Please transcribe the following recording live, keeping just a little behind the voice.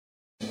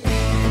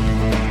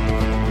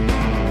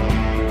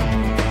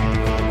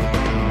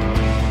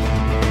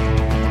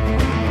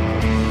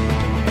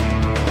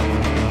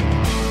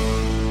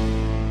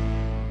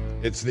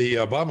It's the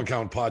Bob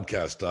McCown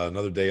podcast.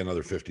 Another day,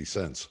 another 50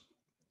 cents.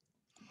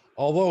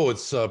 Although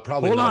it's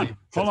probably hold not on, even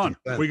 50 hold on.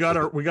 cents.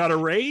 We got a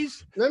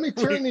raise. Let me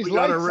turn these we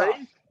got a lights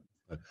off.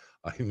 raise.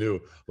 I knew.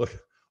 Look.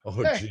 Oh,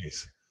 Hey,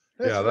 jeez.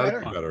 that's Yeah, that'd better.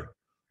 be better.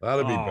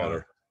 That'd be Oh.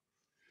 better.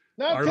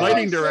 Not Our today,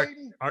 lighting director,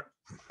 Satan.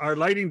 our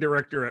lighting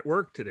director at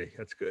work today.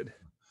 That's good.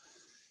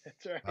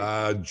 That's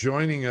right.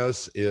 Joining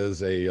us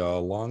is a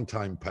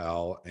longtime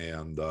pal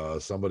and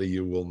somebody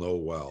you will know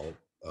well,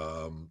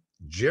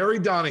 Gerry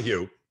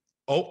Donahue.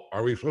 Oh,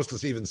 are we supposed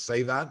to even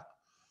say that?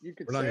 You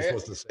could We're not say even it.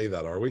 supposed to say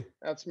that, are we?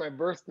 That's my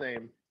birth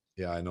name.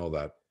 Yeah, I know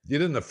that. You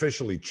didn't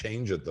officially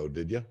change it though,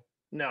 did you?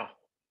 No.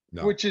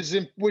 No. Which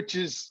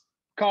is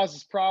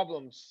causes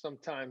problems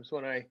sometimes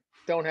when I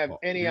don't have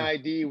any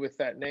ID with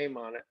that name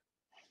on it.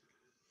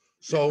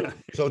 So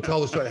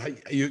tell the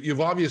story.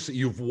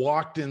 You've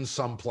walked in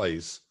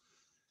someplace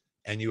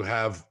and you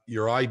have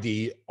your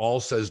ID all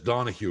says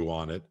Donahue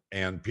on it,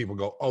 and people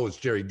go, "Oh, it's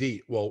Gerry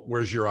Dee." Well,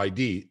 where's your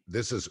ID?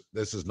 This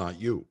is not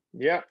you.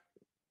 Yeah,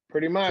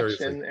 pretty much.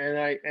 Seriously.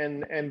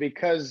 And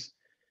because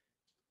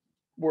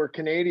we're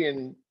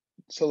Canadian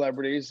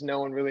celebrities, no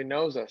one really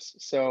knows us.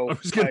 So I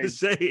was going to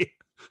say,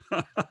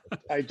 I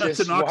that's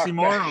just an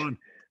oxymoron.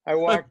 I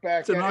walk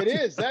back. That's an It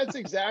is. That's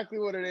exactly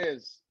what it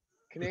is.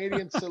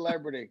 Canadian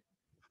celebrity.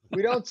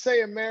 We don't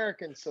say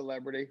American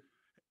celebrity.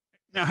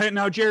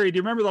 Now, Gerry, do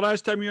you remember the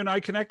last time you and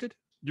I connected?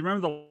 Do you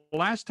remember the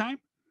last time?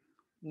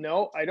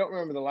 No, I don't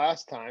remember the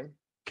last time.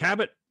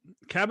 Cabot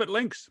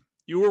Links.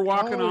 You were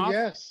walking off.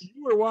 Yes.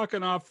 You were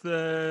walking off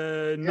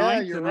the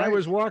 9th, and right. I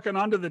was walking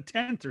onto the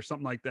 10th or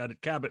something like that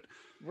at Cabot.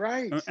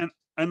 Right.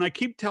 And I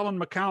keep telling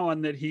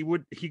McCowan that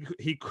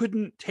he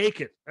couldn't take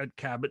it at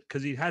Cabot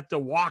because he had to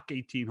walk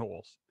 18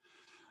 holes.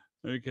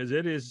 Because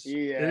it is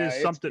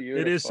something.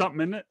 Beautiful. It is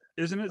something, isn't it?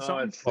 Isn't it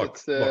something?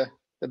 It's the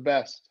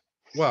best.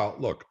 Well,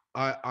 look,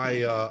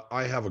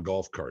 I have a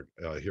golf cart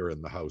here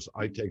in the house.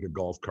 I take a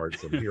golf cart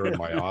from here in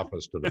my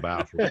office to the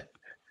bathroom.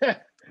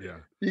 Yeah.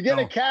 You get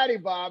a caddy,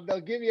 Bob. They'll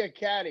give you a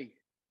caddy.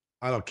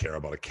 I don't care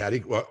about a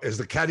caddy. Well, has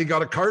the caddy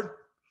got a cart?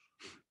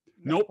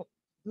 Nope.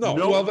 No.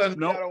 Nope. Well, then You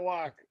gotta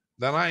walk.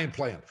 Then I ain't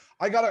playing.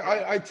 I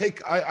take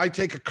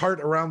a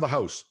cart around the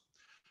house.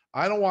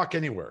 I don't walk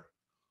anywhere.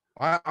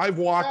 I've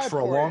walked for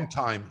a long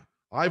time.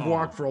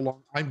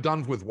 I'm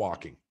done with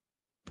walking.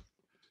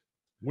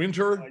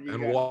 Winter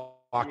and walk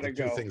are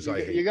two things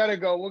I hate. You gotta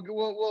go. We'll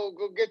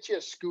go get you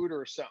a scooter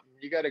or something.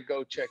 You gotta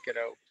go check it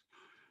out.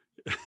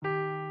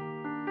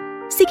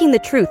 Seeking the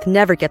truth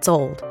never gets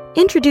old.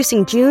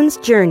 Introducing June's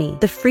Journey,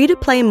 the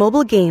free-to-play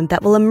mobile game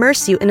that will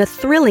immerse you in a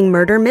thrilling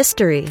murder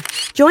mystery.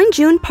 Join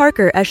June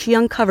Parker as she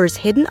uncovers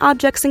hidden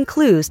objects and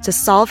clues to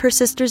solve her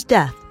sister's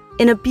death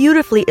in a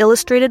beautifully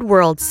illustrated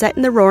world set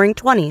in the Roaring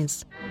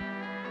 '20s.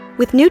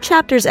 With new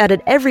chapters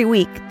added every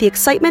week, the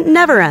excitement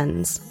never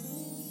ends.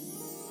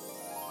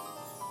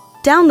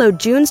 Download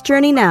June's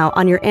Journey now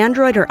on your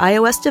Android or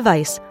iOS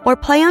device, or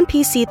play on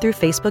PC through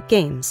Facebook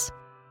Games.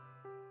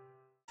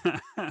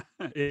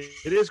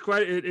 It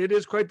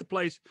is quite the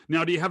place.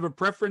 Now, do you have a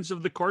preference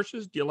of the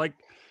courses? Do you like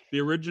the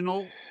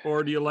original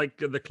or do you like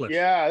the Cliffs?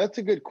 Yeah, that's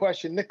a good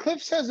question. The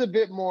Cliffs has a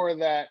bit more of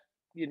that,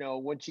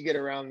 once you get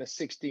around the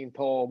 16th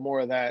hole, more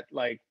of that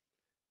like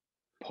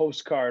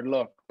postcard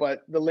look.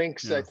 But the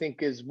Links, I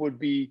think, would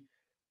be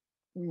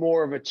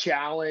more of a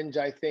challenge.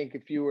 I think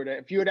if you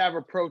would have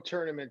a pro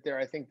tournament there,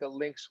 I think the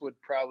Links would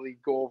probably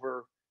go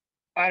over.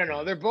 I don't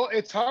know. They're both.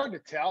 It's hard to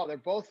tell. They're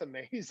both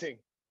amazing.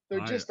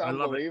 They're just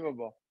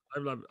unbelievable. I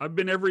love it. I've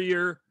been every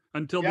year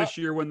until this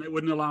year when they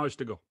wouldn't allow us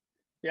to go.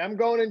 Yeah, I'm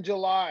going in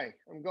July.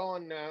 I'm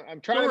going. I'm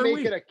trying to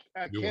make it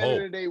a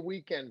Canada Day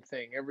weekend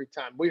thing every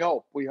time. We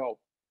hope.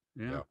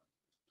 Yeah.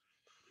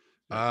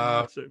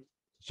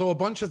 So a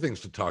bunch of things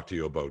to talk to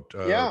you about.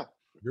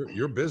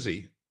 You're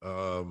busy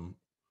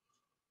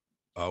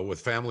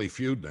with Family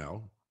Feud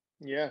now.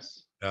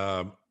 Yes.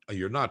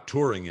 You're not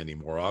touring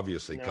anymore,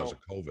 obviously, because of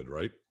COVID,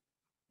 right?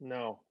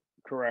 No,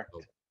 correct.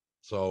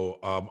 So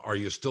are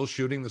you still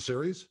shooting the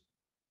series?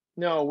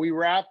 No, we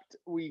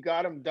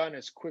got them done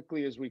as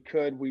quickly as we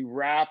could. We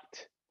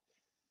wrapped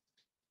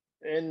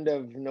end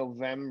of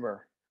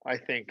November, I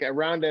think,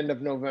 around end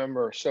of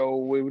November. So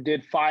we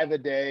did 5 a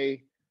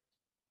day.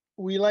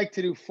 We like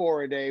to do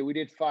 4 a day. We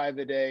did 5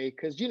 a day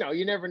because, you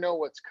never know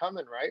what's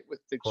coming, right?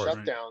 With the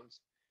shutdowns.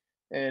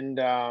 Right.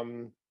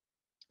 And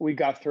we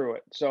got through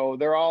it. So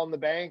they're all in the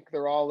bank.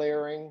 They're all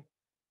airing.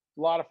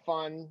 A lot of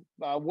fun.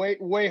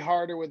 Way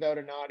harder without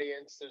an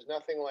audience. There's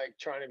nothing like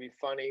trying to be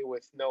funny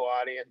with no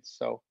audience.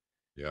 So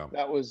yeah,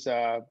 that was,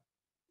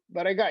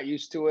 but I got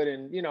used to it.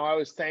 And, I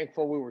was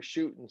thankful we were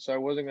shooting. So I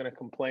wasn't going to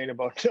complain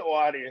about no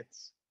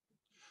audience.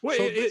 Well,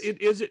 so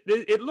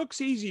it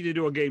looks easy to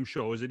do a game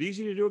show. Is it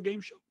easy to do a game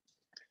show?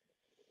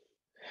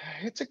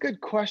 It's a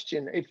good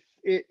question.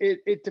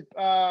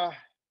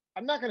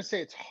 I'm not going to say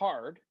it's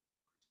hard.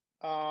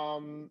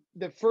 The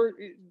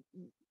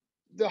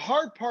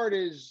hard part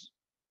is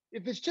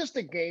if it's just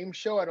a game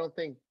show, I don't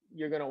think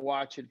you're going to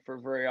watch it for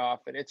very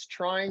often. It's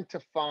trying to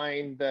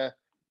find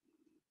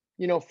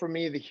for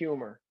me, the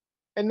humor,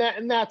 and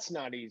that's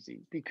not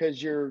easy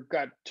because you've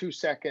got 2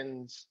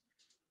 seconds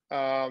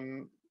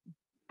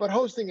But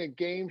hosting a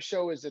game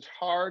show, is it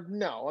hard?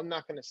 No, I'm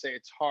not going to say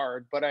it's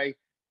hard, but I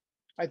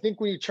think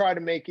when you try to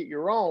make it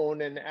your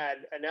own and add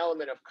an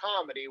element of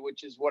comedy,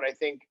 which is what I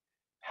think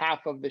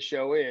half of the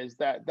show is,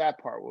 that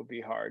part will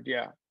be hard.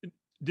 Yeah.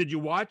 Did you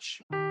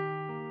watch?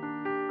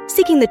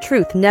 Seeking the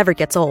truth never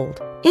gets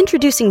old.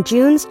 Introducing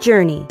June's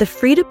Journey, the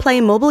free-to-play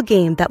mobile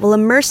game that will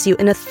immerse you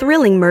in a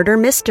thrilling murder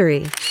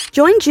mystery.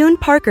 Join June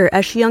Parker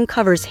as she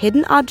uncovers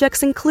hidden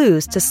objects and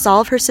clues to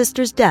solve her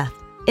sister's death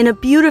in a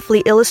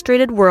beautifully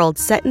illustrated world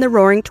set in the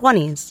Roaring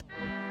 '20s.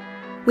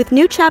 With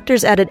new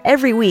chapters added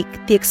every week,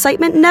 the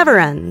excitement never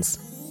ends.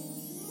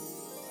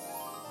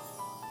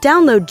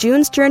 Download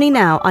June's Journey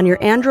now on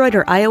your Android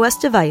or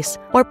iOS device,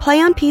 or play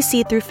on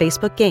PC through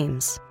Facebook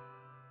Games.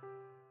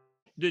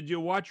 Did you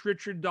watch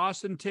Richard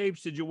Dawson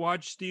tapes? Did you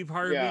watch Steve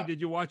Harvey? Yeah. Did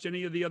you watch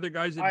any of the other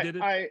guys that did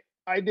it?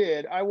 I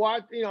did. I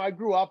watched, I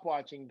grew up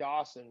watching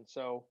Dawson.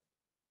 So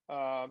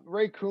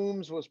Ray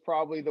Coombs was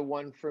probably the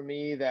one for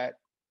me that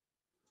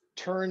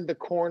turned the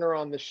corner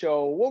on the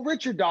show. Well,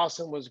 Richard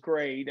Dawson was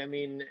great. I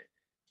mean,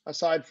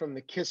 aside from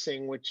the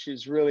kissing, which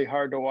is really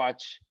hard to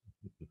watch,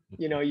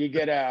 you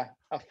get a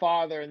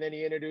father and then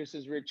he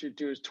introduces Richard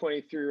to his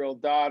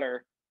 23-year-old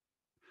daughter.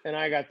 And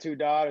I got 2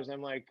 daughters.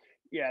 I'm like,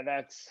 yeah,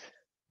 that's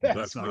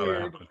not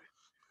weird.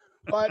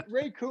 But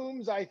Ray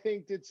Coombs, I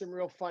think, did some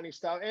real funny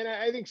stuff. And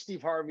I think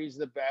Steve Harvey's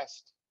the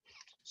best.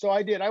 So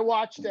I did. I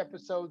watched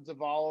episodes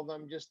of all of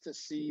them just to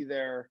see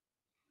their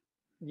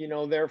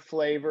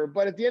flavor.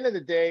 But at the end of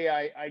the day,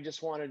 I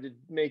just wanted to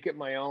make it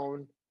my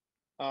own.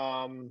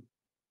 And,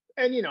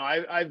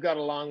 I've got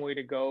a long way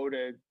to go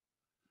to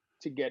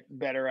get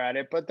better at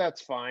it, but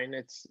that's fine.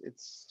 It's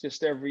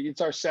just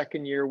it's our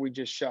second year we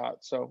just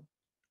shot.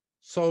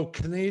 So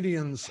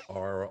Canadians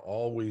are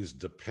always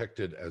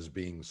depicted as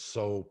being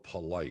so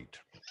polite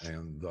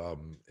and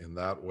in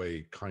that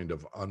way kind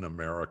of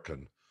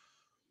un-American.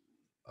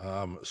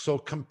 So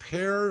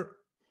compare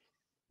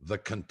the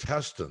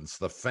contestants,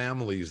 the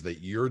families that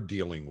you're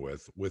dealing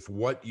with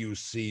what you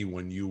see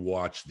when you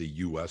watch the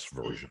US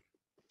version.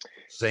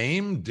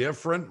 Same,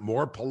 different,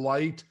 more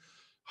polite,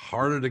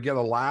 harder to get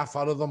a laugh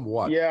out of them?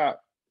 What? Yeah.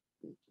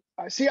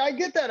 See, I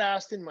get that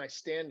asked in my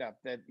stand-up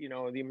that,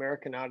 the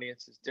American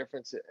audience is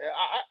different.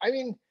 I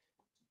mean,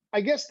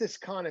 I guess this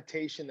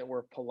connotation that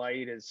we're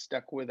polite is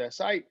stuck with us.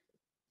 I've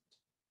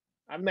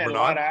met a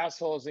lot of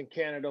assholes in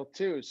Canada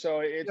too.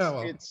 So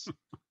it's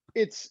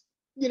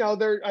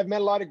I've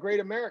met a lot of great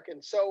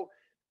Americans. So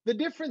the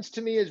difference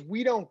to me is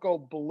we don't go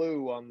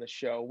blue on the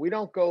show. We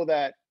don't go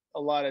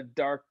a lot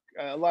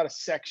of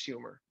sex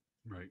humor.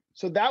 Right.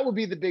 So that would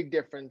be the big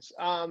difference.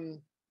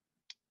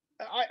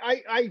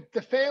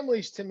 The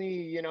families to me,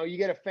 you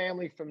get a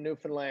family from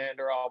Newfoundland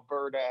or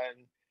Alberta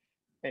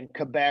and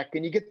Quebec,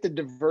 and you get the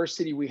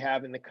diversity we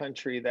have in the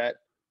country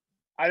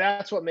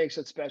that's what makes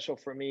it special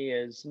for me,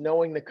 is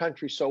knowing the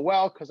country so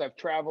well because I've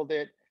traveled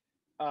it.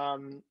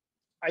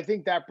 I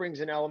think that brings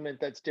an element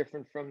that's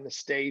different from the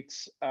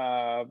States.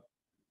 But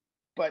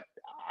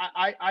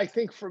I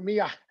think for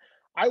me,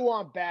 I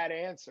want bad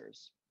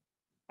answers.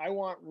 I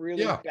want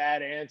really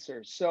bad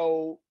answers.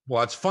 So,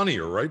 well, it's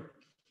funnier, right?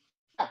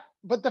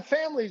 But the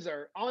families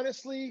are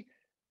honestly,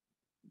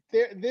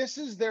 this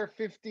is their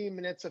 15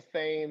 minutes of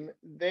fame.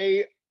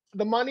 The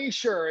money,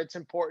 sure, it's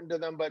important to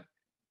them, but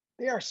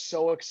they are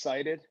so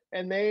excited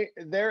and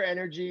their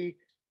energy.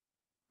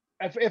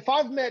 If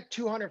I've met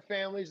 200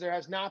 families, there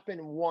has not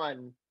been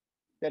one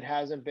that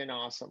hasn't been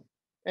awesome.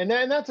 And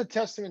that's a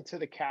testament to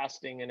the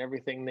casting and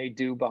everything they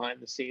do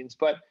behind the scenes,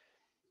 but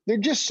they're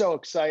just so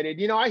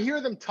excited. I hear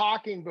them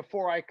talking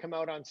before I come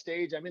out on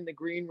stage. I'm in the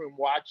green room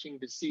watching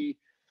to see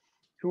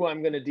who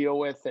I'm going to deal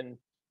with. And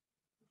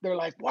they're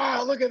like,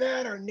 wow, look at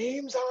that. Our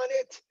name's on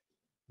it.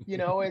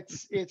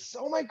 It's,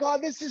 oh my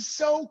God, this is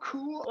so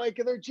cool. Like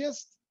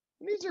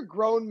these are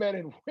grown men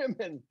and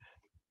women.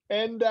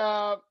 And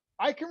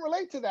I can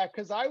relate to that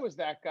because I was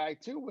that guy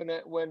too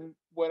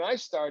when I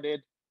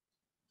started,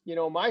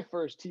 my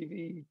first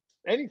TV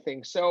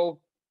anything.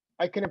 So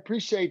I can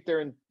appreciate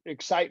their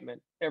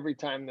excitement every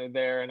time they're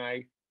there. And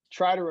I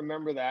try to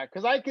remember that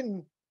because I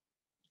can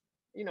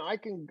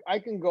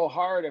go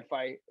hard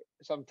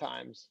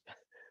sometimes,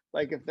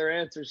 like if their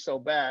answer's so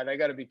bad, I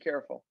got to be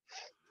careful.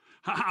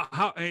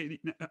 How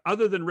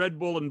other than Red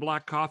Bull and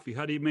black coffee,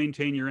 how do you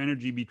maintain your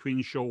energy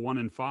between show 1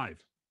 and 5?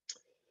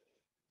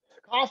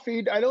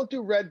 Coffee, I don't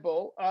do Red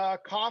Bull.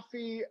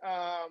 Coffee,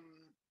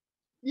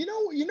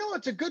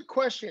 it's a good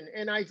question,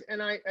 and I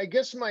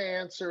guess my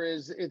answer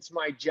is it's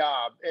my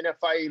job. And if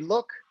I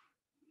look,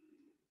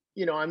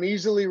 I'm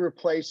easily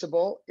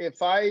replaceable.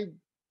 If I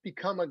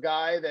become a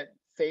guy that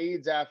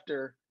fades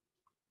after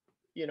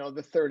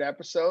the 3rd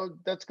episode,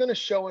 that's going to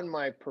show in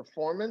my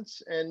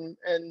performance. And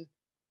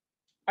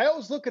I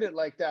always look at it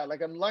like that.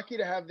 Like, I'm lucky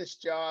to have this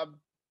job.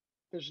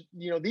 There's,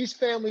 these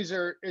families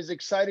are as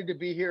excited to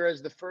be here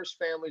as the first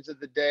families of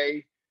the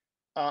day.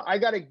 I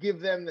got to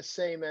give them the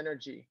same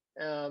energy.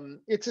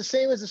 It's the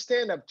same as a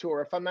stand-up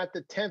tour. If I'm at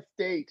the 10th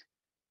date,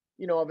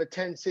 of a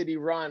 10-city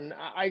run,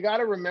 I got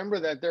to remember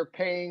that they're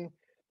paying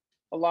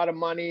a lot of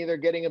money. They're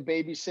getting a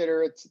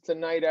babysitter. It's a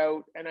night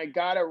out. And I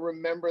got to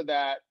remember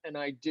that. And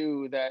I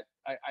do that.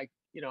 I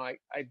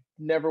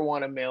never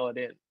want to mail it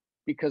in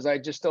because I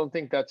just don't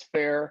think that's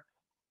fair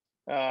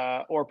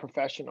or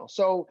professional.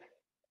 So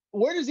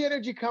where does the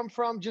energy come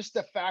from? Just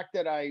the fact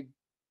that I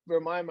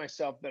remind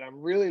myself that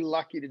I'm really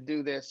lucky to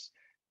do this.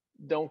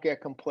 Don't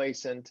get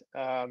complacent.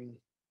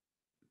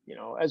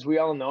 As we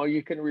all know,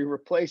 you can be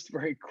replaced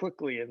very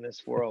quickly in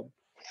this world.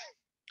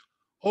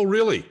 Oh,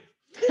 really?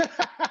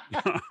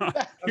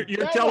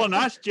 You're telling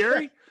us,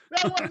 Jerry?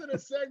 That wasn't a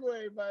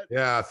segue, but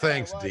yeah,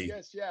 thanks, well, Dee.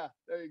 Yes, yeah,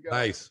 there you go.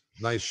 Nice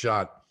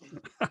shot.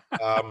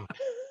 No,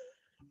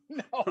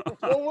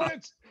 well,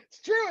 it's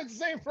true. It's the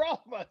same for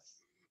all of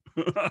us.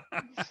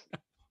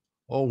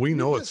 Oh, we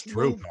know it's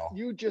true, pal.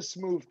 You just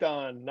moved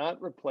on,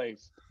 not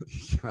replaced.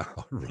 Yeah,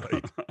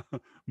 right.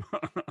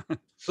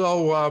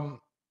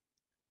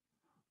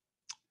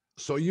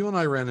 So you and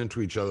I ran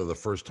into each other the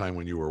first time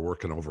when you were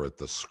working over at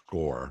the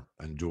Score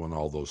and doing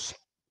all those,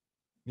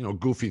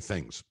 goofy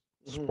things,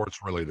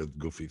 sports-related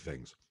goofy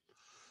things.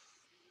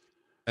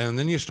 And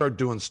then you start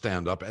doing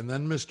stand-up, and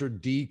then Mr.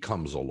 D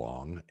comes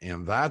along,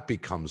 and that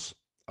becomes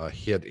a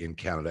hit in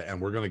Canada.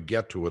 And we're going to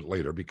get to it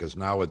later because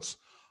now it's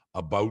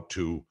about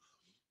to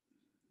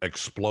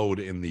explode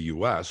in the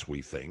US,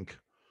 we think.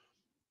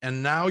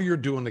 And now you're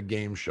doing a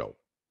game show.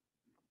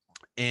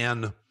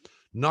 And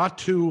not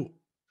to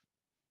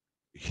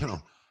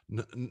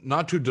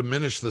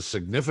diminish the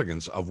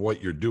significance of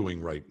what you're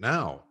doing right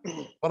now,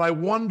 but I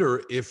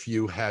wonder if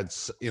you had,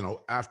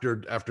 after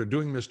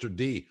doing Mr.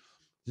 D,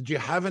 did you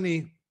have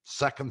any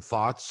second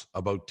thoughts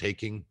about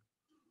taking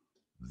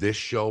this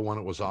show when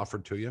it was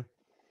offered to you?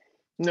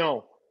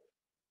 No,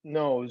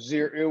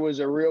 zero. It was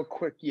a real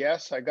quick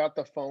yes. I got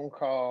the phone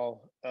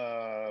call.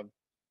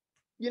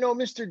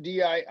 Mr.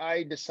 D,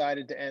 I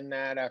decided to end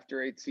that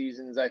after 8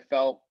 seasons. I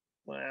felt,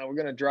 well, we're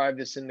going to drive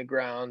this in the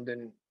ground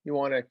and you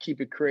want to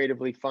keep it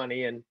creatively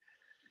funny. And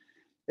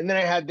then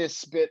I had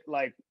this bit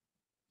like,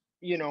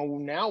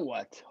 now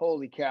what?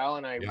 Holy cow.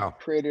 And I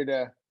created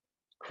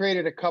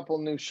a couple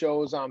new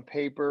shows on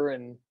paper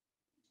and,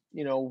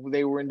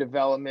 they were in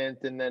development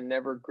and then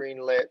never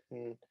greenlit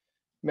and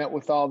met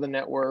with all the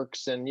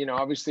networks. And,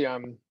 obviously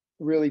I'm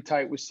really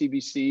tight with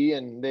CBC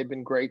and they've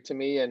been great to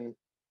me. And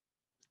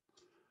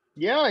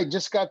yeah, I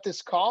just got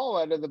this call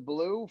out of the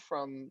blue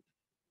from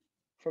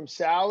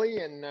Sally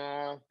and,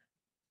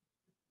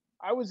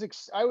 I was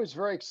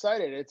very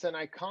excited. It's an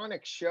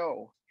iconic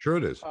show. Sure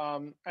it is.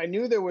 I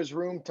knew there was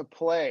room to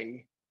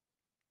play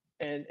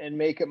and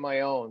make it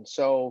my own.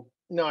 So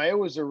no, it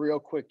was a real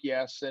quick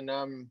yes. And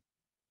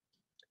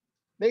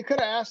they could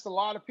have asked a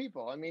lot of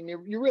people. I mean,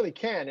 you really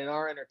can in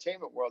our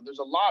entertainment world. There's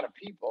a lot of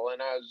people,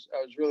 and I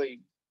was really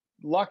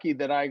lucky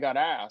that I got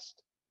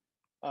asked.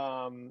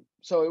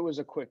 So it was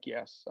a quick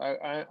yes.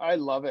 I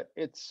love it.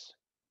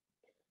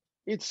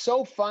 It's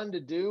so fun to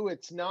do.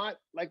 It's not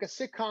like a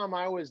sitcom.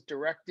 I was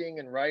directing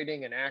and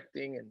writing and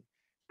acting and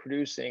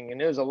producing, and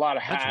there's a lot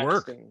of hats.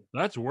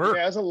 That's work.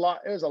 Yeah, it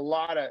was a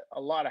lot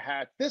of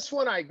hats. This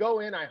one, I go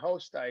in, I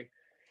host, I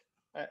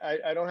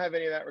don't have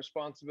any of that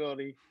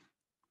responsibility,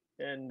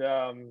 and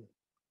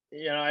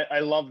I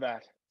love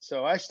that.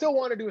 So I still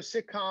want to do a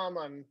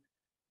sitcom. I'm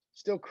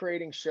still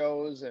creating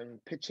shows and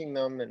pitching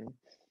them, and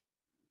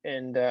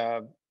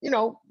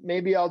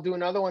maybe I'll do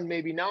another one,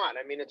 maybe not.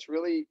 I mean, it's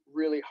really,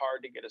 really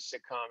hard to get a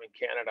sitcom in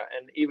Canada.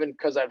 And even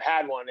because I've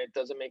had one, it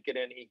doesn't make it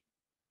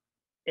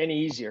any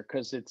easier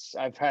because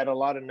I've had a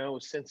lot of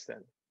no's since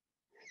then.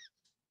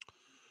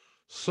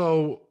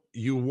 So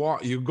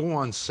you go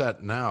on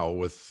set now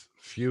with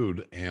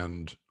Feud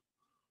and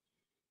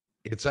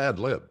it's ad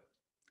lib.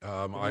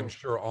 I'm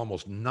sure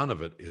almost none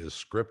of it is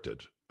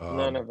scripted.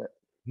 None of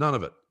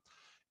it.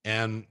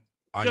 And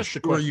I'm just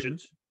sure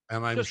questions.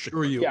 And I'm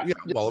sure you,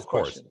 well, of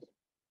course,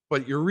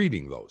 but you're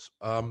reading those.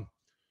 I'm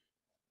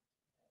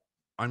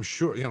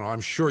sure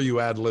you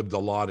ad-libbed a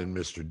lot in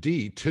Mr.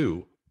 D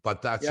too,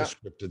 but that's a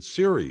scripted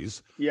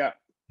series. Yeah.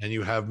 And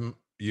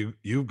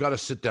you've got to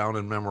sit down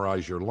and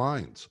memorize your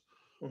lines.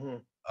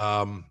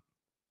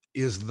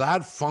 Is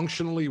that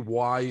functionally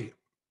why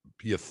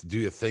do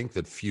you think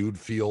that Feud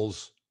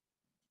feels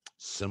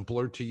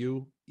simpler to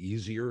you,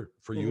 easier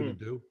for you to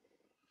do?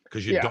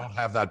 Because you don't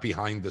have that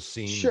behind the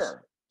scenes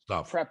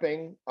stuff.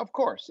 Prepping, of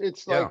course.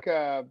 It's like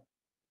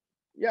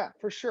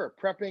for sure.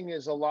 Prepping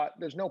is a lot.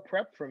 There's no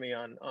prep for me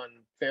on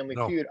Family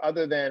Feud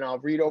other than I'll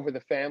read over the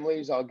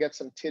families, I'll get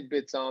some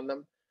tidbits on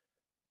them.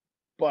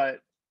 But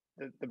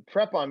the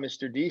prep on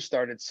Mr. D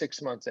started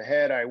 6 months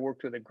ahead. I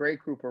worked with a great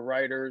group of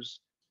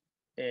writers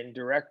and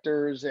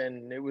directors,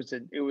 and it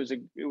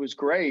was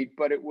great,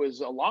 but it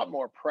was a lot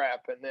more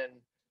prep. And then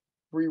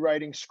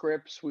rewriting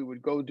scripts, we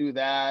would go do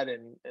that,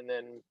 and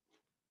then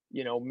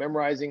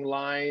memorizing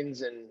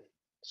lines. And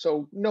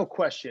so no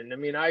question. I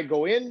mean, I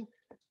go in,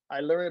 I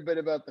learn a bit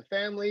about the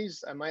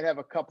families. I might have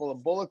a couple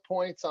of bullet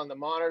points on the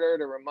monitor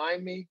to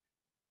remind me,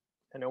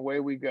 and away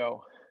we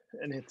go.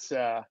 And it's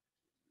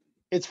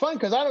fun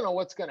because I don't know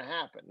what's going to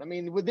happen. I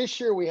mean, with this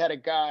year, we had a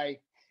guy,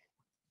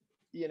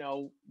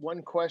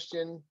 one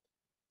question,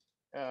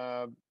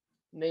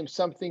 name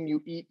something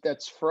you eat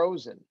that's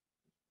frozen.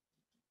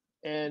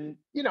 And,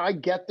 you know, I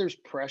get there's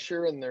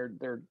pressure and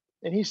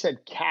and he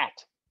said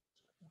cat.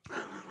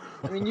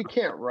 I mean, you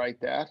can't write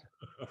that.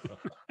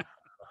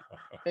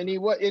 And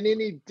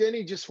then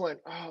he just went,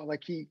 oh,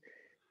 like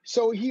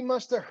so he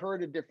must have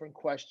heard a different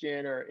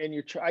question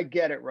I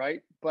get it,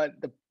 right? But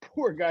the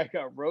poor guy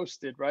got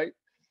roasted, right?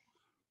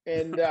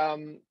 And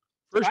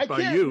First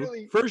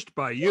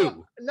by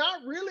you.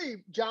 Not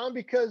really, John,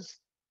 because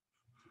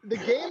the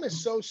game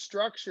is so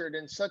structured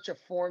in such a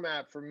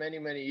format for many,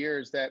 many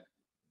years that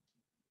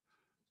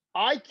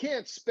I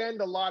can't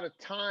spend a lot of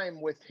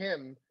time with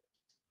him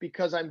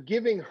because I'm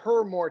giving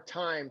her more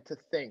time to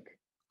think.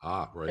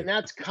 Right. And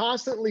that's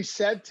constantly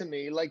said to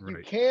me, like,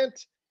 Right.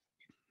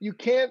 you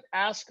can't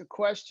ask a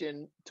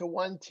question to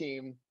one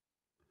team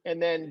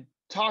and then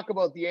talk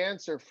about the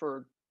answer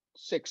for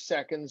 6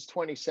 seconds,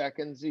 20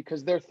 seconds,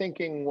 because they're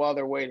thinking while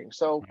they're waiting.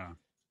 So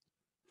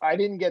I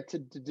didn't get to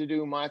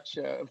do much.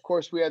 Of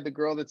course, we had the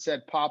girl that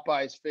said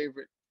Popeye's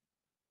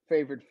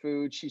favorite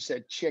food. She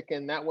said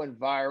chicken. That went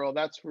viral.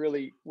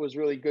 Was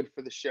really good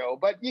for the show.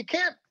 But you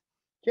can't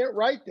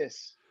write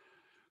this.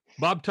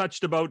 Bob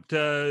touched about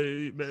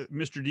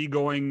Mr. Dee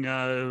going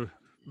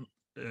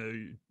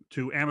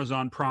to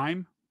Amazon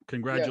Prime.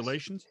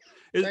 Congratulations.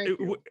 Yes. Thank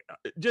you.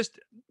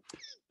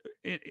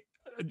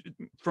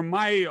 From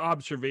my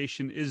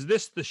observation, is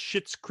this the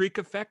Schitt's Creek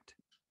effect?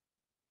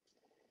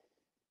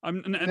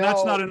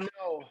 That's not an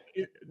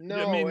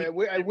no. I mean,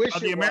 I wish are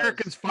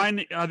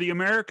the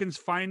Americans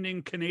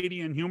finding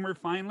Canadian humor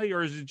finally,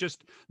 or is it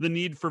just the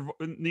need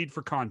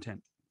for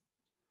content?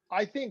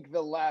 I think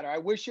the latter. I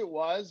wish it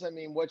was. I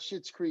mean, what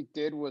Schitt's Creek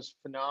did was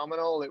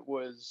phenomenal. It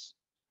was,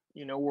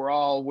 you know, we're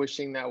all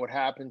wishing that would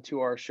happen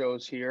to our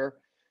shows here.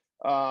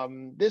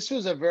 This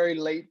was a very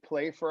late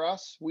play for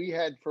us. We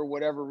had, for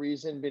whatever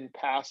reason, been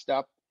passed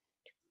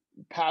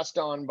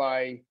on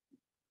by,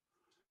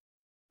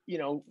 you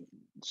know,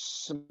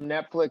 some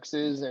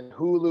Netflixes and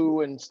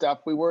Hulu and stuff.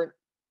 We weren't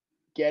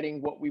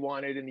getting what we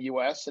wanted in the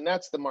US, and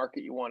that's the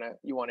market you want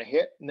to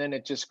hit, and then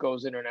it just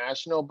goes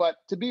international. But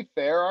to be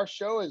fair, our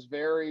show is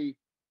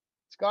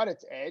it's got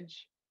its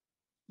edge.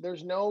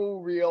 There's no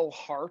real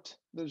heart.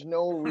 There's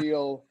no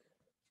real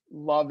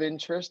love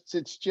interests.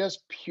 It's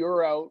just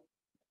pure out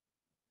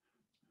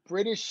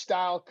British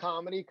style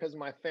comedy because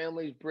my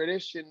family's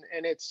British, and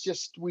it's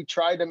just, we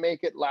try to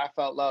make it laugh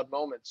out loud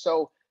moments.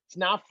 So it's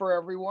not for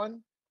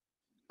everyone.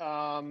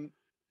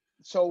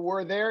 So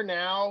we're there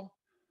now,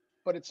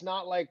 but it's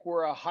not like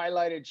we're a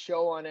highlighted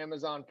show on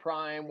Amazon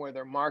Prime where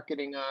they're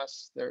marketing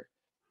us.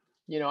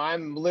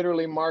 I'm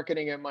literally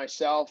marketing it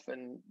myself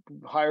and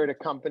hired a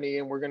company,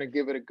 and we're going to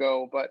give it a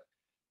go. But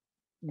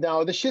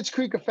no, the Schitt's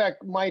Creek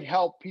effect might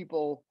help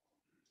people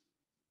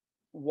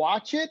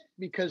watch it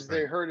because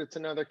they heard it's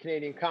another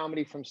Canadian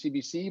comedy from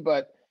CBC.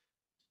 But,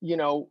 you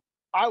know,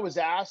 I was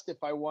asked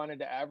if I wanted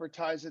to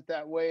advertise it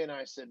that way, and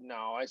I said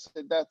no. I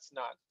said that's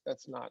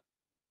not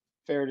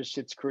fair to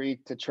Schitt's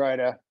Creek to try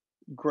to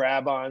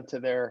grab onto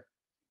their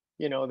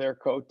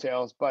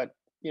coattails. But,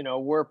 you know,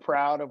 we're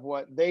proud of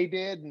what they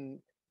did, and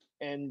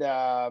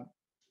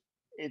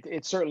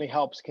it certainly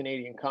helps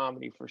Canadian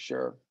comedy for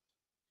sure.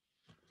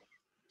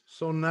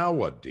 So now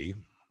what, Dee?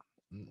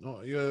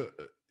 No,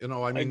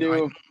 I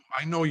mean,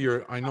 I know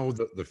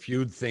that the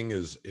feud thing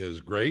is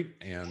great,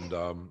 and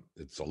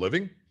it's a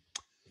living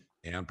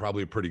and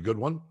probably a pretty good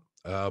one.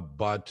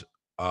 But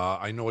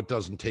I know it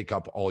doesn't take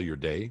up all your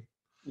day.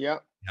 Yeah.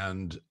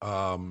 And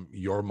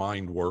your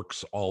mind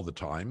works all the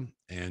time,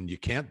 and you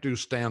can't do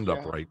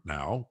stand-up right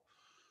now.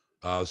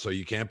 So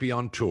you can't be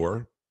on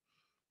tour.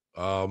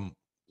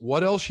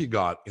 What else you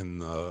got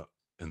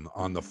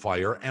on the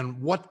fire,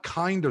 and what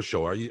kind of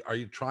show are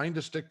you trying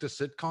to stick to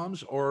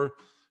sitcoms, or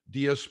do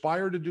you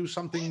aspire to do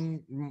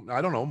something,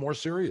 I don't know, more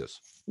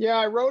serious? Yeah,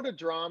 I wrote a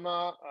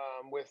drama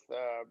with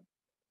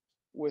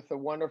a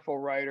wonderful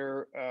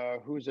writer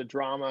who's a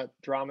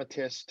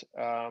dramatist,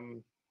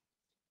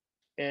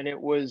 and it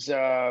was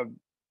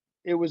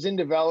in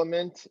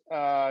development.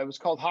 It was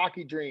called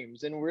Hockey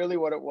Dreams, and really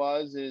what it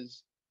was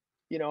is,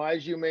 you know,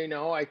 as you may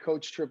know, I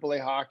coached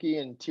AAA hockey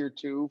in Tier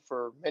 2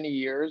 for many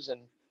years,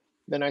 and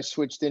then I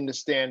switched into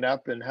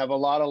stand-up and have a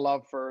lot of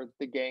love for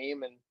the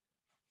game and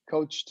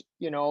coached,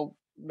 you know,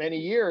 many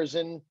years.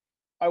 And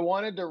I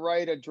wanted to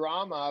write a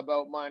drama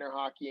about minor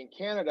hockey in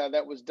Canada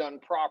that was done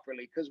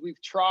properly, because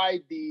we've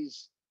tried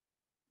these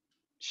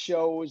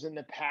shows in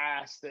the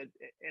past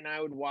and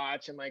I would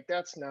watch, and like,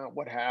 that's not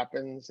what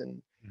happens.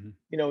 And,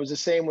 you know, it was the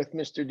same with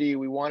Mr. D.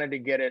 We wanted to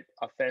get it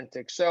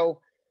authentic.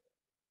 So,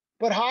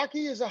 but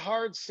hockey is a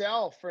hard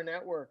sell for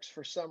networks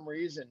for some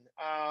reason.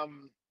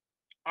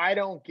 I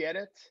don't get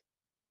it.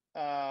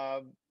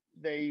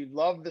 They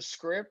love the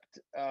script.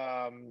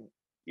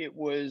 It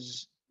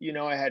was, you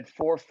know, I had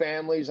 4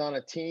 families on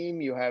a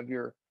team. You have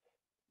your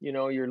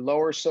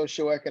lower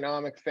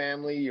socioeconomic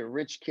family, your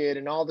rich kid,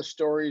 and all the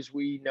stories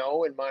we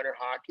know in minor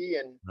hockey.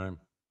 And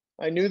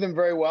I knew them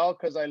very well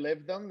because I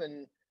lived them.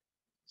 And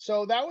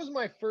so that was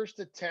my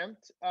first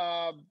attempt.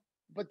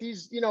 But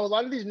these, you know, a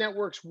lot of these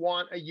networks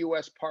want a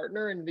US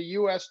partner, and the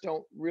US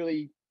don't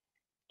really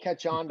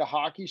catch on to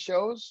hockey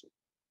shows.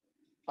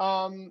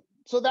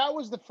 So that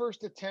was the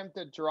first attempt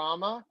at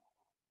drama.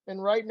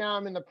 And right now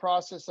I'm in the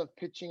process of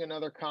pitching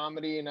another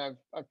comedy, and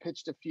I've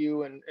pitched a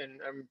few, and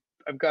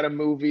I've got a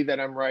movie that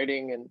I'm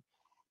writing and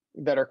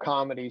that are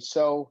comedies.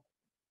 So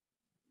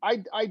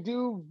I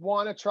do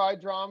want to try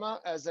drama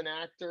as an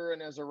actor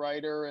and as a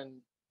writer,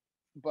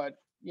 but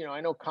I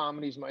know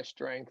comedy's my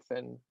strength.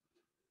 And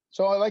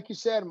so like you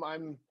said,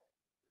 my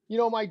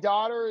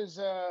daughter is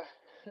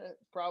she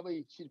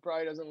probably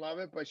doesn't love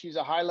it, but she's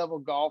a high level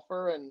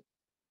golfer, and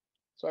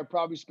so I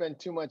probably spend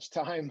too much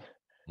time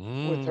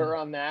with her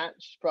on that.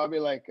 She's probably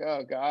like,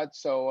 oh God.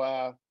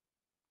 So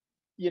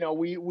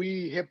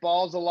we hit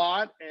balls a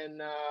lot,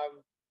 and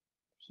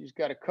she's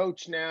got a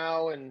coach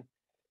now, and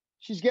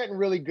she's getting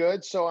really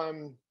good. So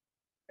I'm,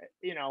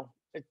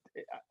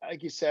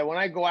 like you said, when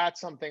I go at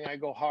something, I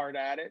go hard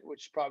at it,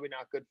 which is probably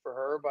not good for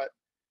her, but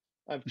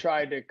I've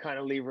tried to kind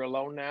of leave her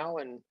alone now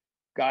and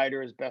guide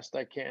her as best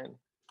I can.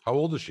 How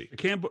old is she?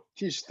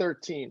 She's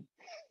 13.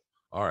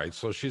 All right.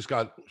 So she's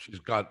got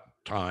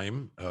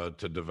time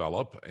to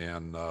develop,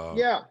 and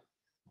yeah.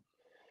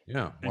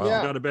 And she's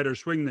got a better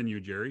swing than you,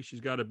 Jerry.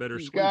 She's got a better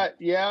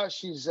swing.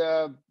 She's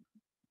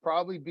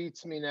probably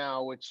beats me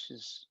now, which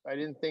is, I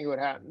didn't think it would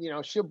happen.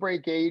 She'll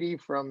break 80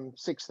 from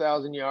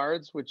 6,000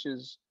 yards, which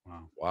is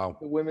wow,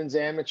 the women's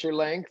amateur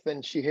length,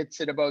 and she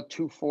hits it about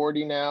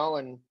 240 now.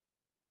 And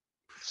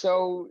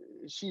so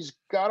she's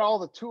got all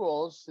the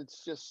tools.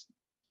 It's just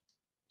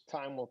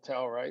time will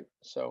tell, right?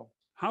 So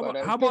how about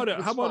a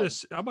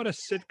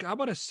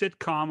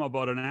sitcom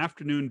about an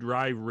afternoon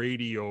drive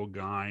radio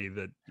guy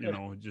that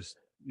just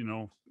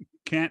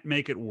can't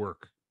make it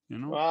work?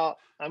 Well,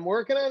 I'm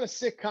working on a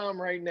sitcom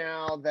right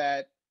now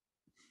that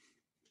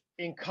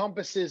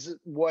encompasses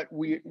what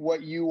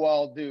you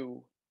all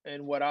do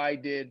and what I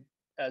did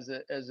as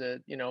a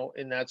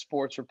in that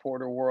sports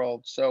reporter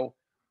world. So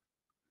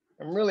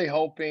I'm really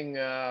hoping,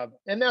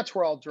 and that's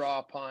where I'll draw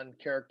upon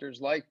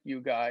characters like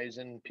you guys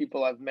and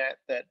people I've met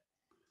that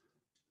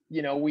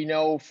we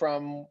know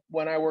from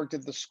when I worked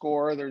at the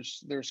Score.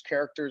 There's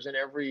characters in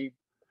every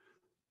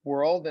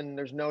world, and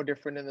there's no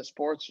different in the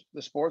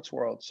sports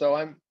world. So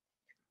I'm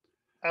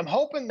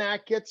hoping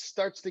that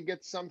starts to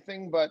get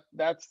something, but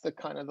that's the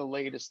kind of the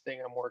latest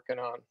thing I'm working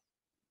on.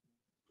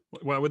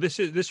 Well, this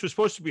was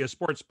supposed to be a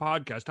sports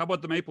podcast. How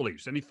about the Maple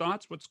Leafs? Any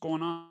thoughts? What's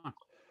going on?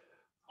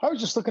 I was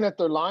just looking at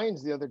their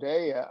lines the other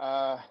day.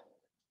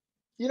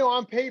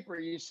 On paper,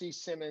 you see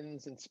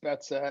Simmons and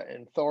Spezza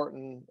and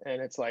Thornton,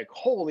 and it's like,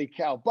 holy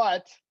cow.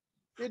 But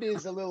it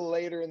is a little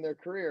later in their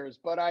careers.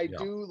 But I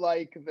do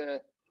like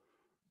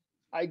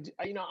I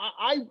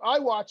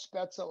watched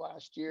Spezza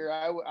last year.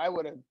 I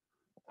would have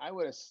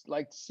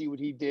liked to see what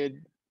he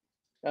did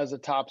as a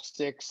top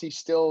six. He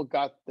still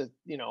got the,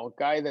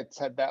 guy that's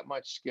had that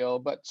much skill.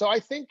 But so I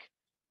think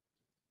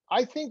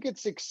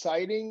it's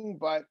exciting,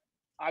 but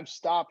I've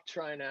stopped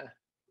trying to,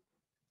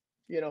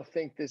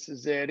 think this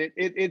is it.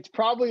 It's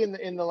probably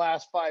in the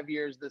last 5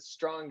 years, the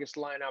strongest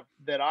lineup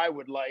that I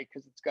would like,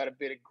 because it's got a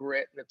bit of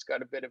grit and it's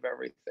got a bit of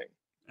everything.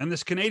 And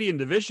this Canadian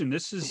division,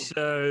 this is,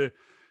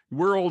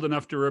 we're old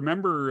enough to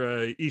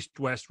remember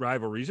East-West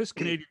rivalries. This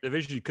Canadian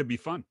division could be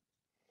fun.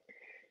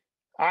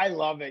 I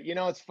love it.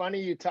 It's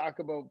funny you talk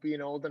about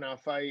being old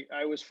enough. I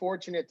was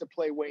fortunate to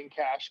play Wayne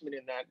Cashman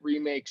in that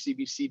remake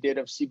CBC did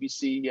of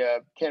CBC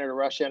Canada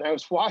Russia, and I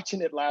was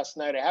watching it last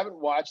night. I haven't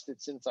watched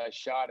it since I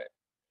shot it.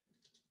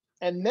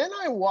 And then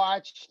I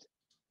watched,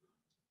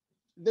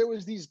 there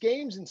was these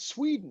games in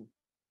Sweden,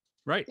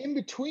 right, in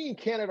between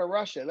Canada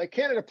Russia. Like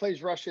Canada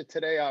plays Russia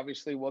today,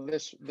 obviously. Well,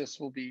 this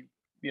will be,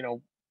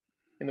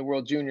 in the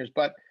World Juniors,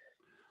 but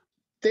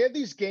they had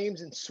these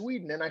games in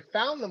Sweden, and I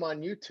found them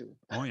on YouTube.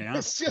 Oh yeah,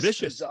 it's just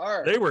vicious.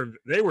 Bizarre. They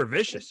were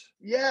vicious.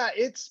 Yeah,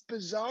 it's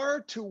bizarre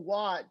to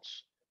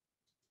watch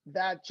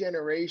that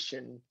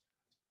generation.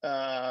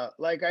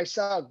 Like I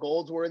saw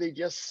Goldsworthy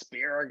just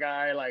spear a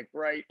guy, like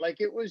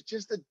it was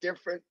just a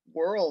different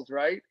world,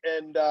 right?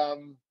 And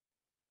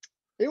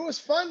it was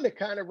fun to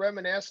kind of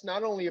reminisce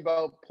not only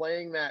about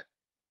playing that,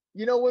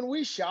 when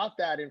we shot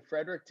that in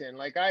Fredericton,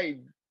 like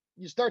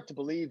you start to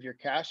believe you're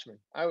Cashman.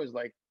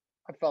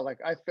 I felt like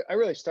I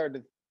really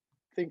started to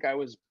think I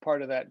was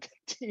part of that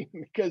team,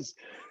 because,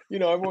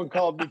 everyone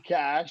called me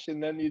Cash,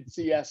 and then you'd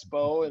see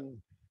Espo, and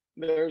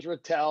there's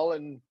Rattel,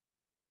 and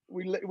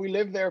we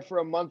lived there for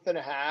a month and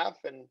a half,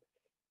 and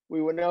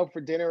we went out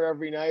for dinner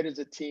every night as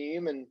a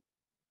team, and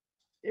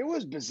it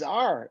was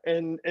bizarre.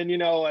 And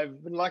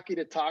I've been lucky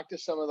to talk to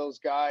some of those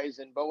guys,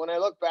 but when I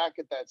look back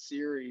at that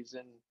series,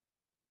 and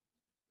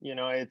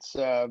it's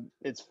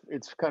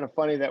kind of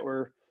funny that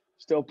we're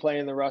still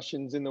playing the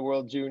Russians in the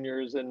World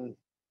Juniors, and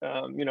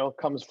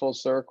comes full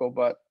circle.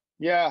 But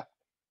yeah,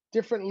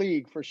 different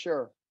league for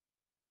sure.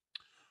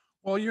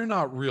 Well, you're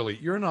not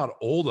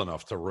old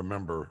enough to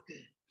remember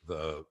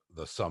the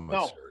Summit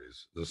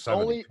series. The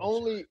 70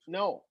 only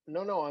no,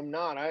 I'm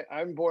not.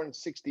 I'm born in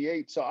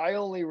 68, so I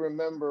only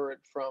remember it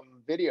from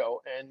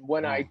video. And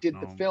when I did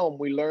the film,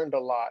 we learned a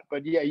lot.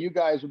 But yeah, you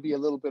guys would be a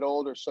little bit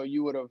older, so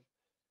you would have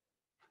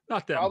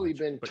not that probably much,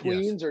 been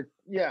tweens, yes. or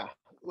yeah.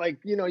 like,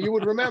 you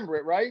would remember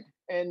it, right?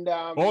 And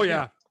oh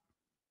yeah,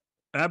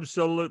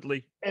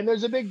 absolutely. And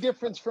there's a big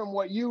difference from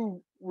what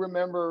you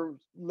remember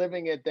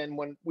living it than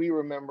when we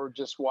remember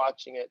just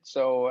watching it.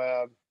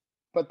 So,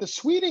 but the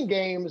Sweden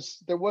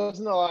games, there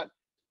wasn't a lot.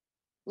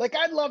 Like,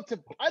 I'd love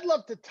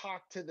to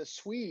talk to the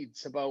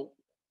Swedes about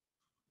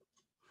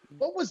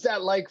what was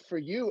that like for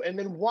you, and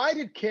then why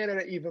did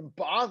Canada even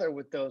bother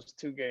with those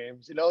 2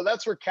 games?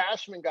 That's where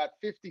Cashman got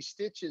 50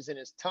 stitches in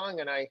his tongue,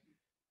 and I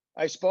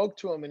spoke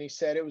to him, and he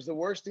said it was the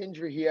worst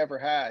injury he ever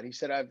had. He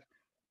said,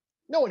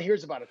 no one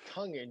hears about a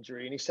tongue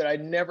injury, and he said, I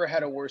never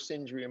had a worse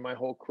injury in my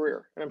whole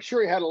career, and I'm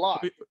sure he had a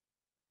lot.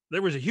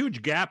 There was a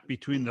huge gap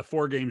between the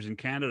 4 games in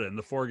Canada and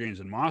the 4 games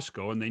in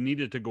Moscow, and they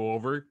needed to go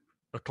over,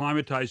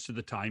 acclimatize to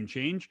the time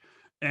change.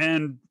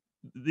 And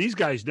these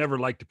guys never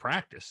liked to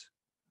practice.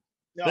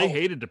 No. They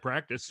hated to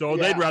practice, so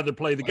they'd rather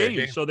play the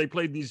game. So they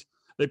played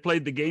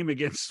the game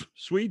against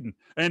Sweden,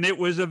 and it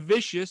was a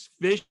vicious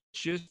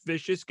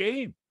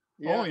game.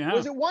 Yeah. Oh yeah.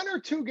 Was it 1 or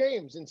 2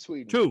 games in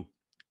Sweden? 2.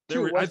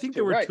 I think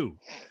there were 2.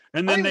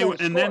 And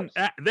then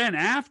then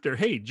after,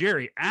 hey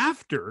Jerry,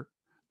 after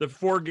the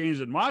 4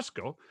 games in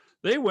Moscow,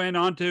 they went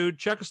on to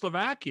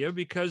Czechoslovakia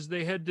because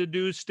they had to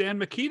do Stan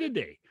Mikita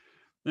Day.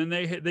 Then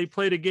they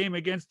played a game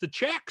against the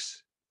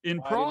Czechs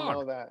in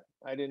Prague.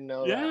 I didn't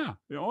know that.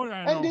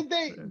 Yeah.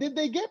 And did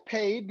they get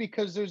paid?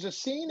 Because there's a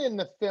scene in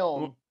the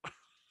film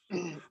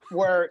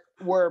where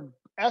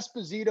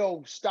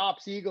Esposito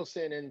stops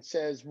Eagleson and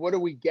says, "What are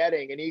we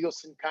getting?" And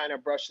Eagleson kind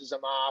of brushes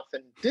him off.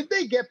 And did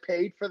they get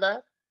paid for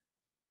that?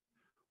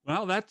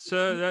 Well, that's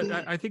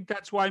I think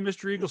that's why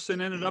Mr.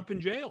 Eagleson ended up in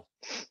jail.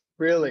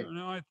 Really?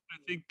 I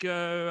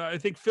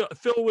think Phil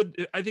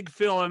would. I think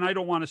Phil, and I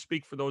don't want to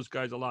speak for those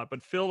guys a lot,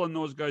 but Phil and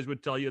those guys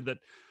would tell you that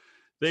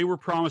they were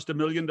promised $1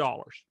 million.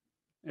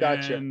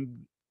 Gotcha.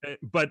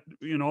 But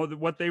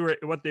what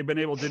they've been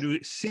able to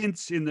do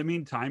since, in the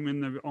meantime, in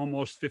the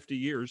almost 50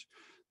 years,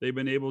 they've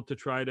been able to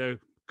try to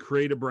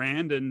create a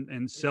brand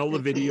and sell the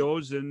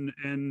videos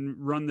and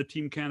run the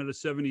Team Canada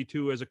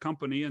 72 as a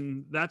company,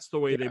 and that's the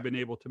way they've been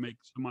able to make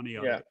some money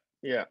out of it.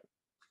 Yeah.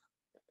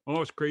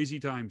 Oh, it's crazy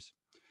times.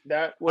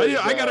 That was,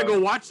 I got to go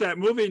watch that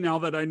movie now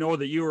that I know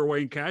that you were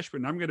Wayne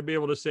Cashman. I'm going to be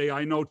able to say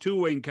I know 2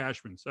 Wayne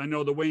Cashmans. I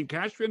know the Wayne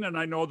Cashman, and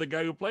I know the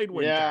guy who played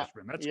Wayne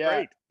Cashman. That's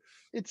great.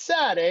 It's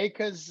sad,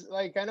 because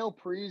like I know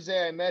Parise,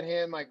 I met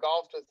him, I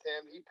golfed with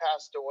him. He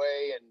passed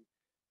away,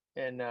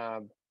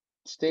 and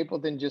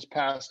Stapleton just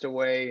passed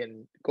away,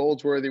 and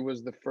Goldsworthy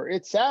was the first.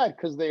 It's sad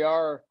because they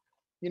are,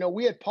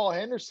 we had Paul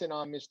Henderson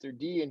on Mr.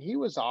 D, and he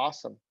was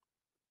awesome.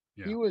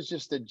 Yeah. He was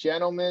just a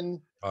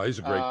gentleman. Oh, he's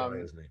a great guy,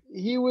 isn't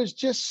he? He was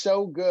just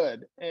so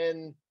good.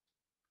 And,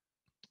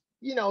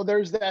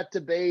 there's that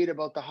debate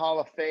about the Hall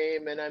of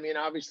Fame. And I mean,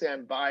 obviously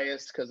I'm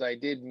biased because I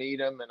did meet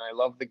him and I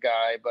love the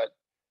guy, but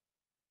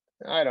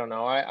I don't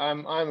know.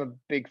 I'm a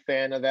big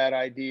fan of that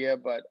idea,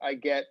 but I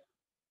get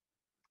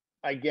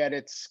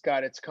it's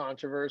got its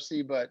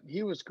controversy, but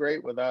he was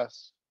great with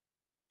us.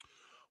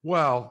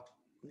 Well,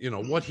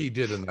 what he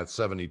did in that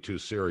 72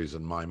 series,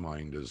 in my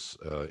mind, is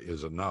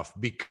enough,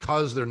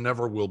 because there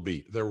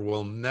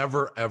will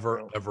never,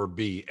 ever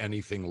be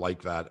anything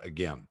like that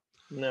again.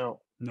 No.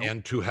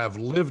 And to have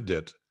lived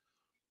it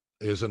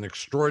is an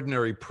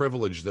extraordinary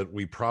privilege that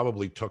we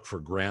probably took for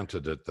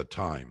granted at the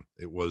time.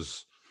 It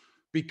was,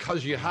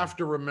 because you have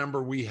to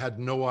remember, we had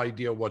no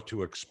idea what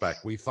to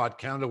expect. We thought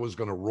Canada was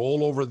going to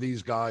roll over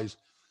these guys.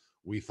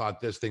 We thought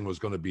this thing was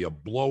going to be a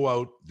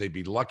blowout. They'd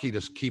be lucky to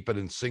keep it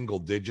in single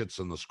digits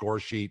in the score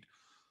sheet.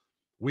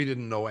 We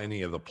didn't know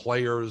any of the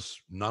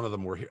players. None of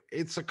them were here.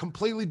 It's a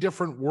completely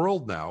different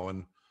world now.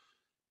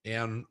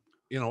 And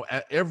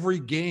at every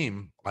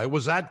game, I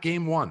was at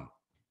game 1.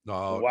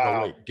 Wow.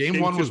 No, wait. Game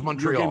 1 was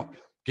Montreal.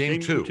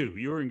 Game 2.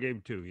 You were in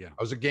game 2, yeah.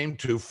 I was at game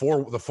 2, the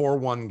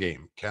 4-1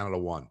 game. Canada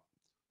won.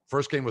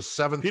 First game was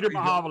 7-3. Peter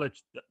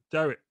Mahovlich,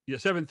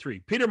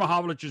 7-3. Peter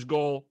Mahovlich's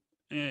goal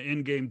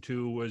in game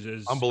 2 was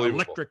as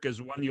electric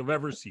as one you've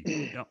ever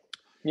seen.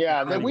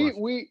 Yeah. Then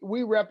we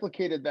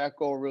replicated that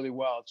goal really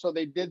well. So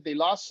they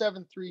lost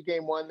 7-3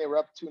 game 1. They were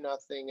up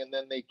 2-0, and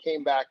then they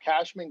came back.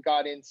 Cashman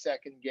got in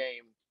second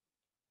game,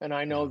 and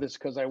I know this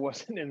because I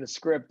wasn't in the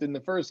script in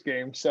the first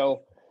game.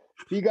 So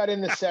he got in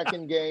the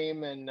second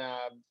game and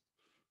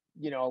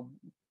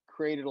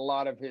created a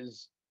lot of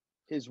his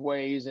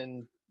ways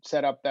and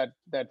set up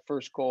that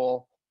first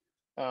goal.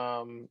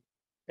 And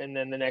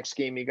then the next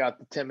game he got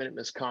the 10-minute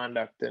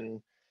misconduct,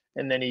 and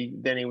then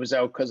he was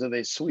out because of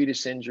the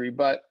Swedish injury.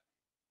 But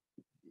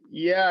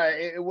yeah,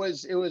 it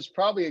was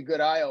probably a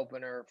good eye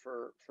opener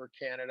for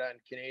Canada and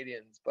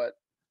Canadians. But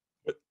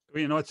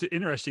it's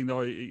interesting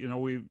though.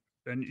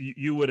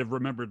 You would have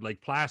remembered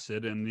Lake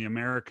Placid and the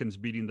Americans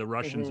beating the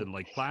Russians in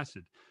Lake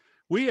Placid.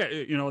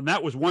 And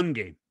that was one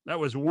game. That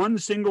was one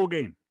single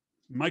game.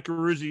 Mike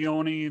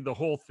Eruzione, the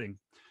whole thing.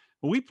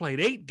 We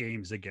played 8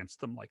 games against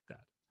them like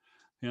that.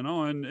 And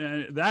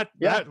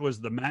that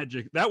was the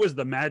magic. That was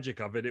the magic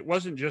of it. It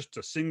wasn't just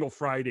a single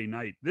Friday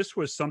night. This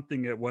was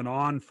something that went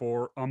on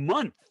for a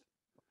month,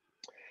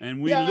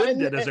 and we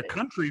lived it as a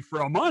country for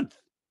a month.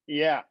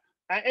 Yeah,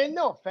 and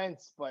no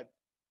offense, but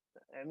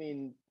I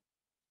mean,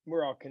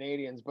 we're all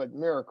Canadians, but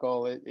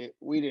miracle,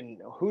 we didn't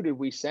know. Who did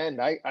we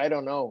send? I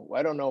don't know.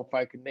 I don't know if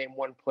I could name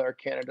one player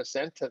Canada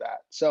sent to that.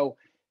 So,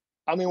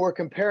 I mean, we're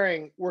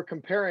comparing,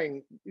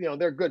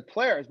 they're good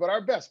players, but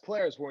our best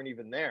players weren't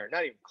even there,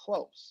 not even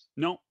close.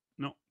 No,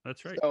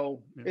 that's right.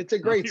 So Yeah. it's a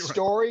great you're right.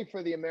 story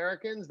for the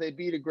Americans. They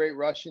beat a great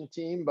Russian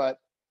team, but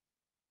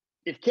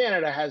if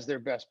Canada has their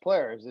best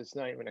players, it's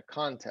not even a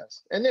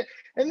contest. And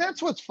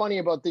that's what's funny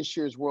about this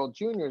year's World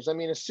Juniors. I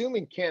mean,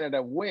 assuming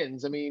Canada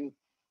wins, I mean,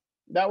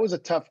 that was a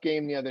tough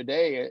game the other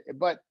day,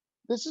 but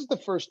this is the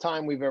first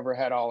time we've ever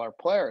had all our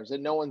players,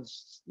 and no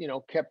one's,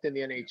 kept in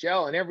the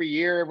NHL. And every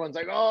year everyone's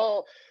like,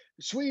 oh,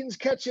 Sweden's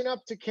catching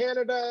up to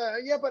Canada.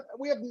 Yeah, but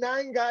we have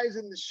 9 guys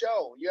in the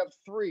show. You have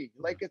 3.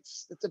 Like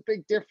it's a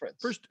big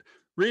difference. This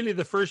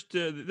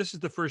is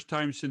the first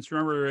time since,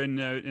 remember,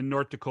 in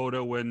North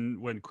Dakota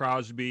when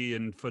Crosby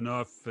and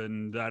Phaneuf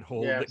and that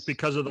whole,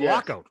 because of the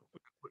lockout.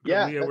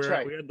 Yeah, that's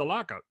right. We had the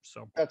lockout.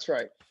 So that's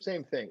right.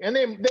 Same thing. And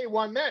they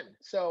won then.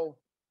 So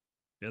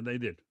yeah, they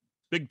did.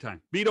 Big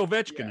time. Beat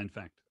Ovechkin, in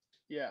fact.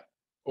 Yeah.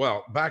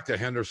 Well, back to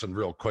Henderson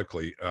real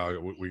quickly.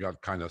 We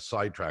got kind of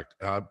sidetracked.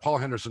 Paul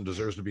Henderson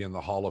deserves to be in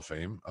the Hall of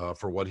Fame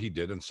for what he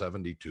did in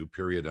 72,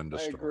 period, end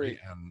of story.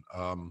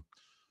 And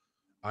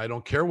I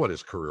don't care what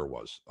his career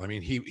was. I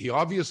mean, he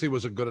obviously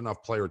was a good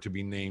enough player to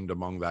be named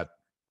among that,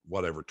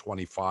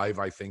 25,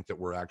 I think, that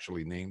were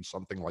actually named,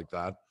 something like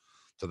that,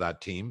 to that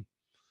team.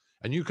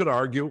 And you could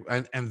argue,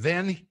 and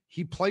then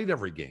he played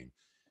every game.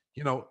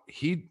 He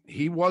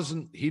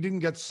didn't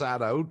get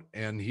sat out,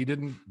 and he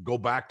didn't go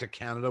back to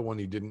Canada when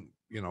he didn't,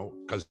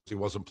 because he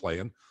wasn't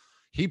playing.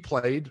 He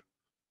played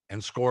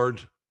and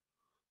scored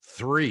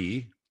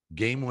 3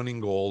 game-winning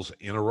goals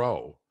in a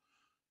row.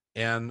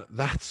 And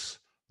that's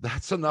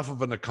enough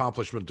of an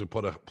accomplishment to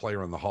put a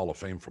player in the Hall of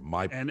Fame from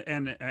my point.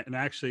 And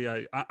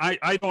actually,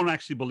 I don't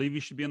actually believe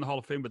he should be in the Hall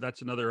of Fame, but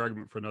that's another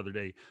argument for another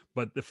day.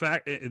 But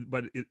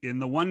in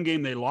the one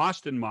game they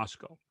lost in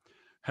Moscow,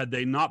 had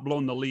they not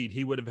blown the lead,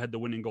 he would have had the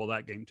winning goal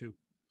that game too.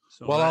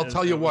 So well, I'll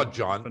tell you what,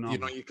 John,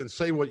 phenomenal. you can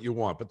say what you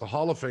want, but the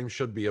Hall of Fame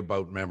should be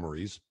about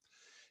memories.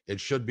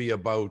 It should be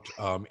about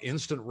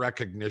instant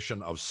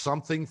recognition of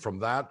something from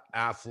that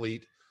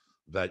athlete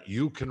that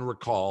you can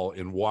recall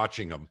in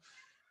watching him.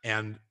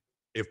 And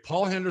if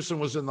Paul Henderson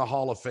was in the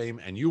Hall of Fame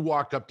and you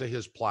walked up to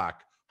his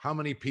plaque, how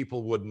many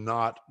people would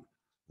not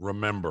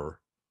remember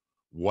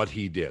what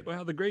he did?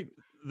 Well, the great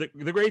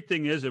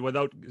thing is that,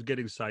 without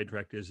getting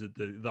sidetracked, is that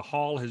the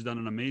Hall has done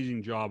an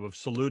amazing job of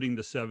saluting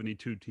the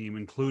 72 team,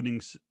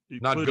 including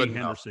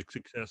Henderson's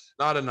success.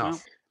 Not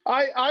enough.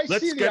 I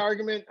see the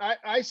argument.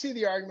 I see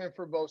the argument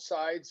for both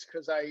sides,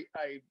 because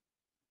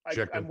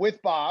I'm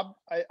with Bob.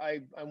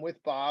 I'm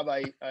with Bob.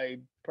 I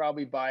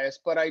probably biased,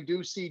 but I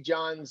do see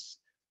John's.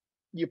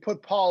 You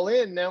put Paul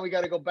in, now we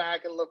got to go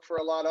back and look for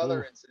a lot of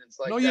other incidents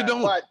like that. You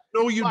don't.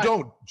 No, you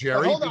don't,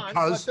 Jerry. Hold on,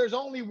 but there's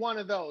only one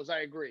of those.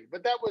 I agree,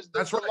 but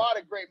there's right. A lot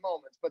of great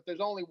moments, but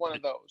there's only one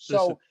of those.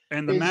 So,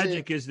 and the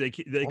magic is they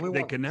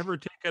can never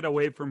take it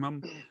away from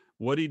him.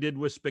 What he did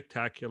was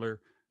spectacular.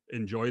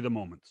 Enjoy the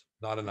moments.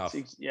 Not enough.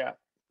 Yeah.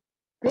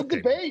 Good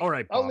debate. All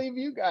right, Bob. I'll leave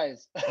you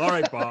guys. All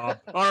right, Bob.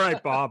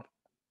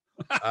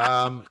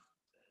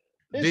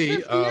 It's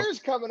 50 years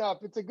coming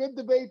up. It's a good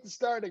debate to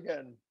start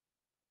again.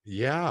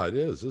 Yeah, it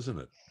is, isn't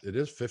it? It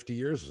is 50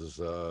 years. Is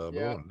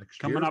next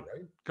coming year, up.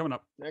 right? Coming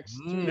up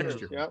next year.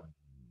 Yeah.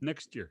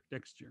 Next year.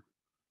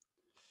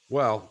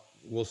 Well,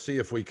 we'll see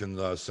if we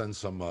can send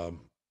some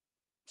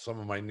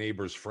of my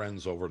neighbors'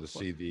 friends over to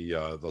see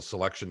the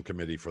selection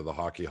committee for the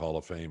Hockey Hall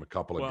of Fame. A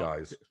couple of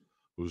guys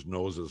whose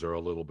noses are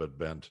a little bit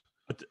bent.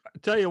 I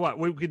tell you what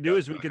we could do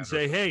is we could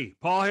say, hey,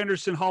 Paul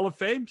Henderson Hall of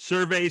Fame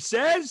survey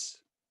says.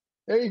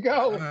 There you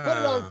go. Put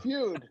it on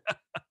Feud.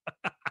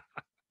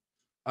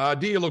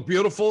 Dee, you look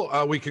beautiful.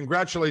 We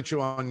congratulate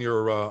you on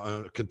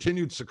your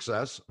continued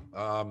success.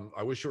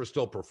 I wish you were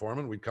still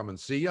performing. We'd come and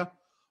see you,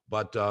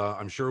 but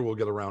I'm sure we'll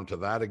get around to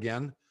that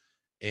again.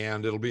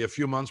 And it'll be a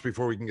few months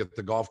before we can get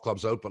the golf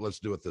clubs out, but let's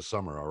do it this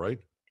summer, all right?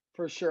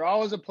 For sure.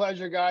 Always a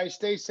pleasure, guys.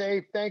 Stay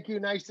safe. Thank you.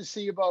 Nice to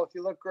see you both.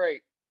 You look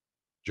great.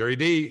 Gerry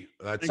Dee,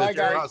 that's it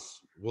for us.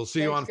 We'll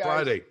see you on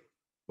Friday.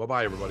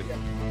 Bye-bye, everybody. Yeah.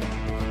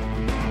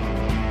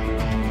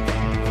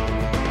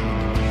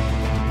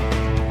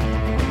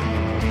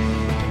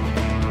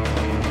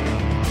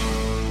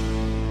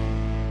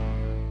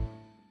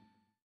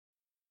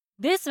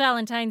 This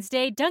Valentine's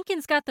Day,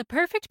 Dunkin's got the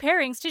perfect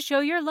pairings to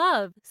show your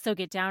love. So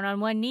get down on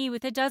one knee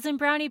with a dozen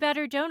brownie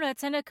batter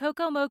donuts and a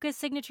cocoa mocha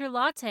signature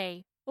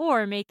latte.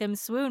 Or make them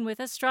swoon with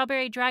a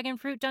strawberry dragon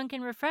fruit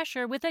Dunkin'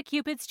 refresher with a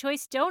Cupid's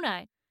Choice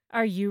donut.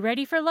 Are you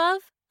ready for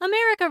love?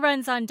 America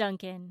runs on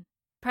Dunkin'.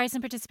 Price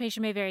and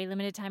participation may vary.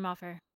 Limited time offer.